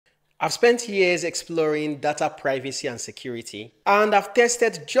I've spent years exploring data privacy and security, and I've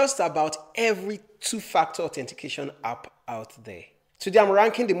tested just about every two-factor authentication app out there. Today I'm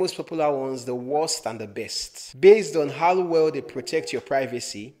ranking the most popular ones, the worst and the best, based on how well they protect your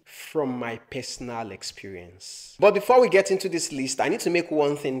privacy from my personal experience. But before we get into this list, I need to make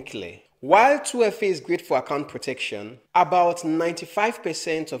one thing clear. While 2FA is great for account protection, about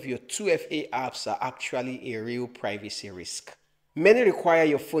 95% of your 2FA apps are actually a real privacy risk. Many require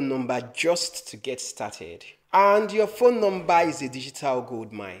your phone number just to get started. And your phone number is a digital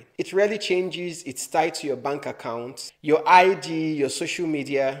gold mine. It rarely changes, it's tied to your bank account, your ID, your social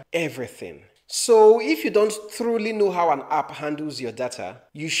media, everything. So if you don't truly know how an app handles your data,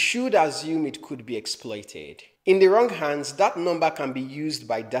 you should assume it could be exploited. In the wrong hands, that number can be used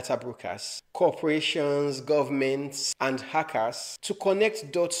by data brokers, corporations, governments, and hackers to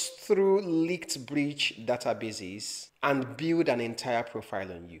connect dots through leaked breach databases and build an entire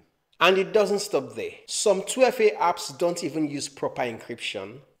profile on you. And it doesn't stop there. Some 2FA apps don't even use proper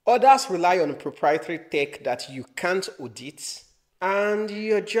encryption. Others rely on proprietary tech that you can't audit, and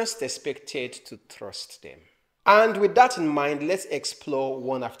you're just expected to trust them. And with that in mind, let's explore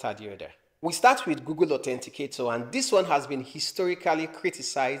one after the other. We start with Google Authenticator, and this one has been historically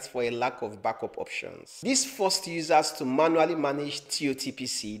criticized for a lack of backup options. This forced users to manually manage TOTP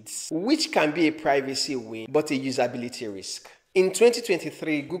seeds, which can be a privacy win but a usability risk. In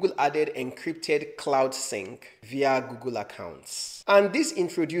 2023, Google added encrypted cloud sync via Google accounts. And this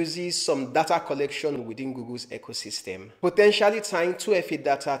introduces some data collection within Google's ecosystem, potentially tying 2FA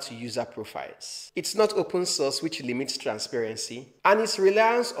data to user profiles. It's not open source, which limits transparency, and its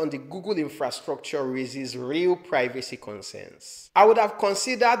reliance on the Google infrastructure raises real privacy concerns. I would have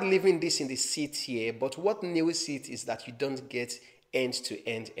considered leaving this in the C tier, but what nails it is that you don't get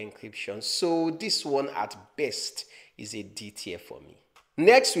end-to-end encryption. So this one at best is a D tier for me.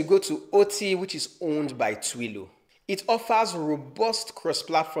 Next, we go to Authy, which is owned by Twilio. It offers robust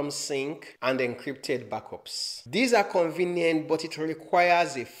cross-platform sync and encrypted backups. These are convenient, but it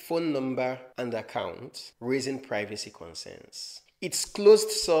requires a phone number and account, raising privacy concerns. It's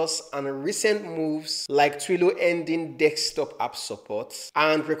closed source, and recent moves like Twilio ending desktop app support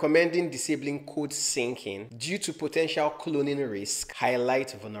and recommending disabling code syncing due to potential cloning risk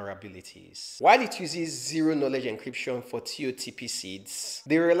highlight vulnerabilities. While it uses zero-knowledge encryption for TOTP seeds,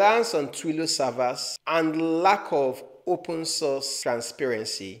 the reliance on Twilio servers and lack of open source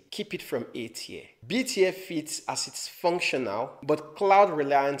transparency keep it from A tier. B tier fits as it's functional but cloud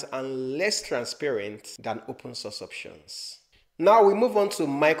reliant and less transparent than open source options. Now we move on to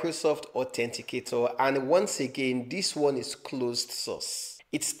Microsoft Authenticator, and once again this one is closed source.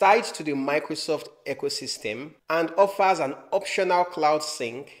 It's tied to the Microsoft ecosystem and offers an optional cloud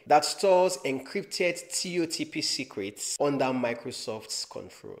sync that stores encrypted TOTP secrets under Microsoft's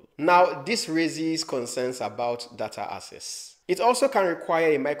control. Now this raises concerns about data access. It also can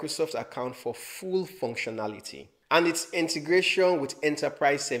require a Microsoft account for full functionality, and its integration with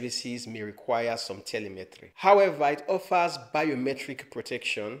enterprise services may require some telemetry. However, it offers biometric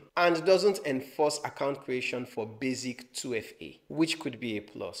protection and doesn't enforce account creation for basic 2FA, which could be a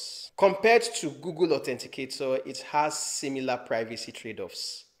plus. Compared to Google Authenticator, it has similar privacy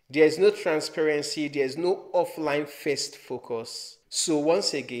trade-offs. There is no transparency, there is no offline first focus. So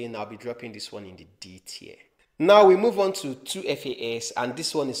once again, I'll be dropping this one in the D tier. Now we move on to 2FAS, and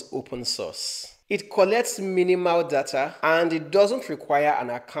this one is open source. It collects minimal data and it doesn't require an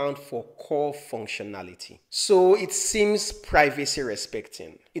account for core functionality. So it seems privacy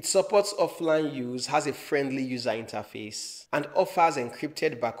respecting. It supports offline use, has a friendly user interface, and offers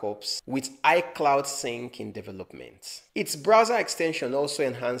encrypted backups with iCloud sync in development. Its browser extension also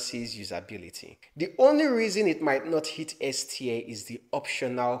enhances usability. The only reason it might not hit S tier is the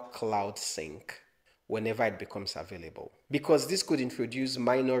optional cloud sync whenever it becomes available, because this could introduce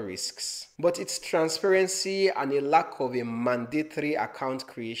minor risks. But its transparency and a lack of a mandatory account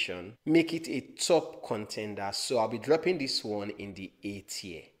creation make it a top contender, so I'll be dropping this one in the A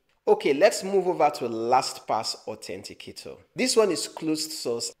tier. Okay, let's move over to LastPass Authenticator. This one is closed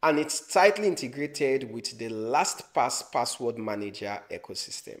source and it's tightly integrated with the LastPass password manager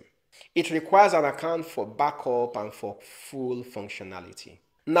ecosystem. It requires an account for backup and for full functionality.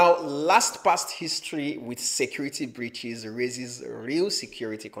 Now, LastPass history with security breaches raises real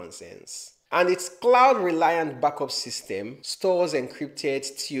security concerns. And its cloud-reliant backup system stores encrypted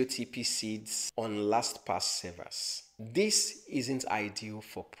TOTP seeds on LastPass servers. This isn't ideal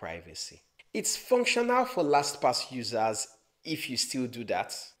for privacy. It's functional for LastPass users if you still do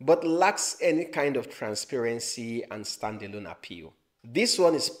that, but lacks any kind of transparency and standalone appeal. This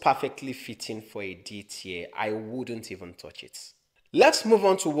one is perfectly fitting for a D tier. I wouldn't even touch it. Let's move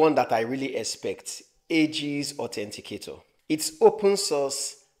on to one that I really expect, Aegis Authenticator. It's open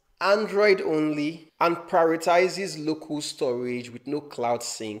source, Android only, and prioritizes local storage with no cloud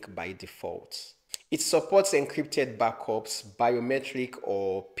sync by default. It supports encrypted backups, biometric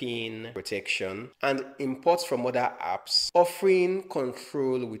or PIN protection, and imports from other apps, offering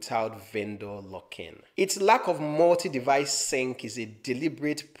control without vendor lock-in. Its lack of multi-device sync is a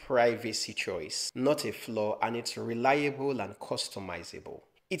deliberate privacy choice, not a flaw, and it's reliable and customizable.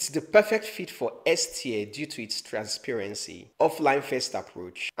 It's the perfect fit for S tier due to its transparency, offline-first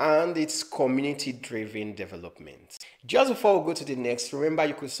approach, and its community-driven development. Just before we go to the next, remember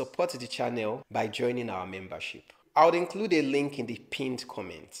you could support the channel by joining our membership. I would include a link in the pinned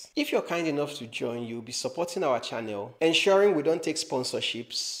comments. If you're kind enough to join, you'll be supporting our channel, ensuring we don't take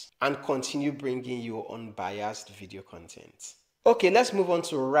sponsorships, and continue bringing you unbiased video content. Okay, let's move on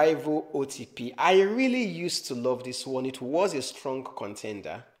to Raivo OTP. I really used to love this one. It was a strong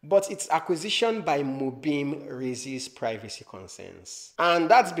contender, but its acquisition by Mobeam raises privacy concerns. And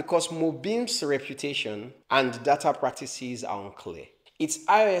that's because Mobeam's reputation and data practices are unclear. It's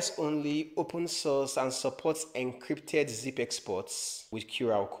iOS only, open source, and supports encrypted zip exports with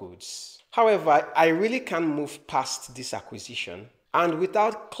QR codes. However, I really can't move past this acquisition. And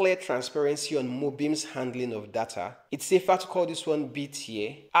without clear transparency on Mobeam's handling of data, it's safer to call this one B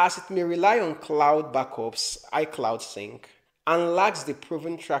tier, as it may rely on cloud backups, iCloud sync, and lacks the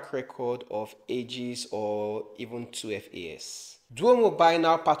proven track record of Aegis or even 2FAS. Duo Mobile,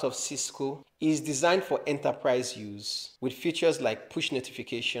 now part of Cisco, is designed for enterprise use with features like push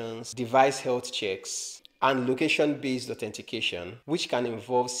notifications, device health checks, and location-based authentication, which can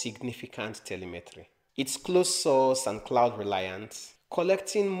involve significant telemetry. It's closed source and cloud reliant,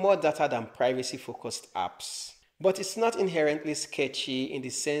 collecting more data than privacy-focused apps. But it's not inherently sketchy in the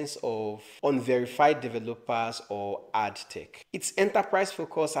sense of unverified developers or ad tech. Its enterprise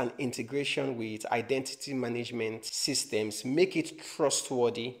focus and integration with identity management systems make it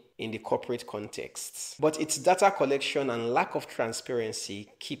trustworthy in the corporate context. But its data collection and lack of transparency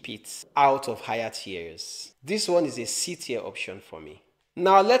keep it out of higher tiers. This one is a C tier option for me.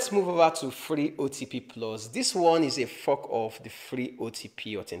 Now let's move over to FreeOTP Plus. This one is a fork of the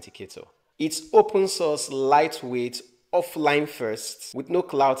FreeOTP Authenticator. It's open source, lightweight, offline first, with no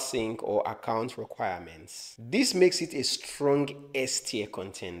cloud sync or account requirements. This makes it a strong S tier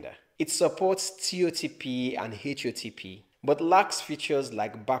contender. It supports TOTP and HOTP, but lacks features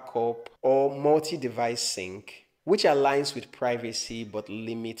like backup or multi-device sync, which aligns with privacy but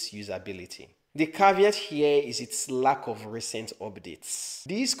limits usability. The caveat here is its lack of recent updates.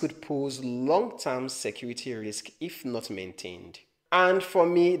 These could pose long-term security risk if not maintained. And for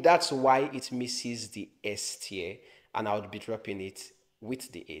me, that's why it misses the S tier, and I would be dropping it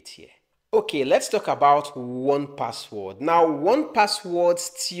with the A tier. Okay, let's talk about 1Password. Now, 1Password's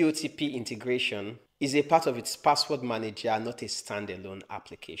TOTP integration is a part of its password manager, not a standalone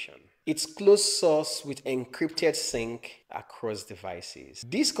application. It's closed source with encrypted sync across devices.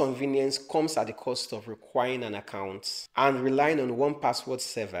 This convenience comes at the cost of requiring an account and relying on 1Password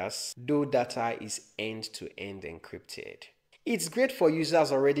servers, though data is end-to-end encrypted. It's great for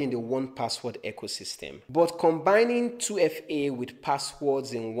users already in the 1Password ecosystem, but combining 2FA with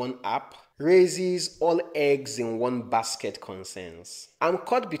passwords in one app raises all eggs in one basket concerns. I'm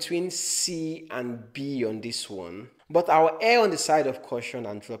caught between C and B on this one, but I'll err on the side of caution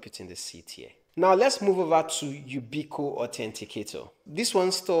and drop it in the C tier. Now let's move over to Yubico Authenticator. This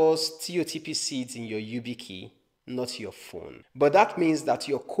one stores TOTP seeds in your YubiKey, not your phone. But that means that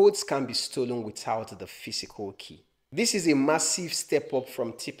your codes can be stolen without the physical key. This is a massive step up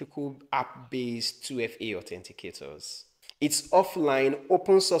from typical app-based 2FA authenticators. It's offline,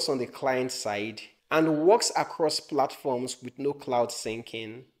 open source on the client side, and works across platforms with no cloud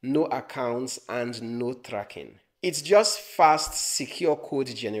syncing, no accounts, and no tracking. It's just fast, secure code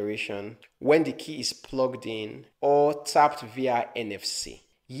generation when the key is plugged in or tapped via NFC.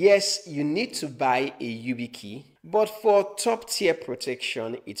 Yes, you need to buy a YubiKey, but for top tier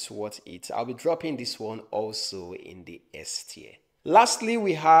protection, it's worth it. I'll be dropping this one also in the S tier. Lastly,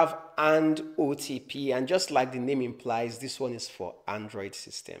 we have andOTP, and just like the name implies, this one is for Android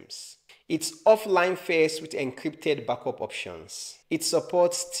systems. It's offline first with encrypted backup options. It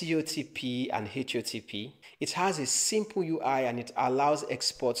supports TOTP and HOTP. It has a simple UI and it allows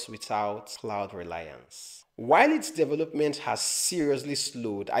exports without cloud reliance. While its development has seriously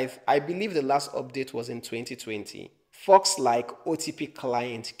slowed, I believe the last update was in 2020, forks like OTP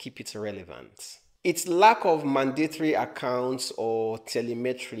client keep it relevant. Its lack of mandatory accounts or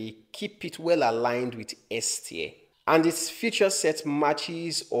telemetry keep it well aligned with S tier, and its feature set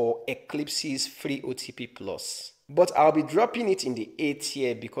matches or eclipses FreeOTP Plus. but I'll be dropping it in the A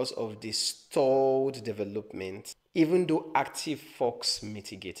tier because of the stalled development, even though active forks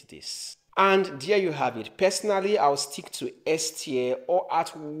mitigate this. And there you have it. Personally, I'll stick to S tier or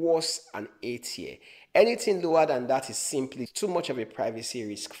at worst an A tier. Anything lower than that is simply too much of a privacy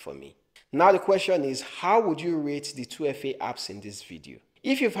risk for me. Now the question is, how would you rate the 2FA apps in this video?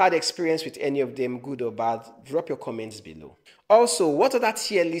 If you've had experience with any of them, good or bad, drop your comments below. Also, what other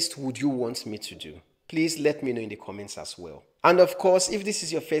tier list would you want me to do? Please let me know in the comments as well. And of course, if this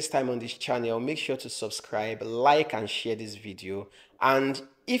is your first time on this channel, make sure to subscribe, like and share this video. And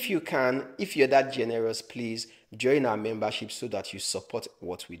if you can, if you're that generous, please join our membership so that you support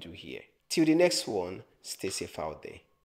what we do here. Till the next one, stay safe out there.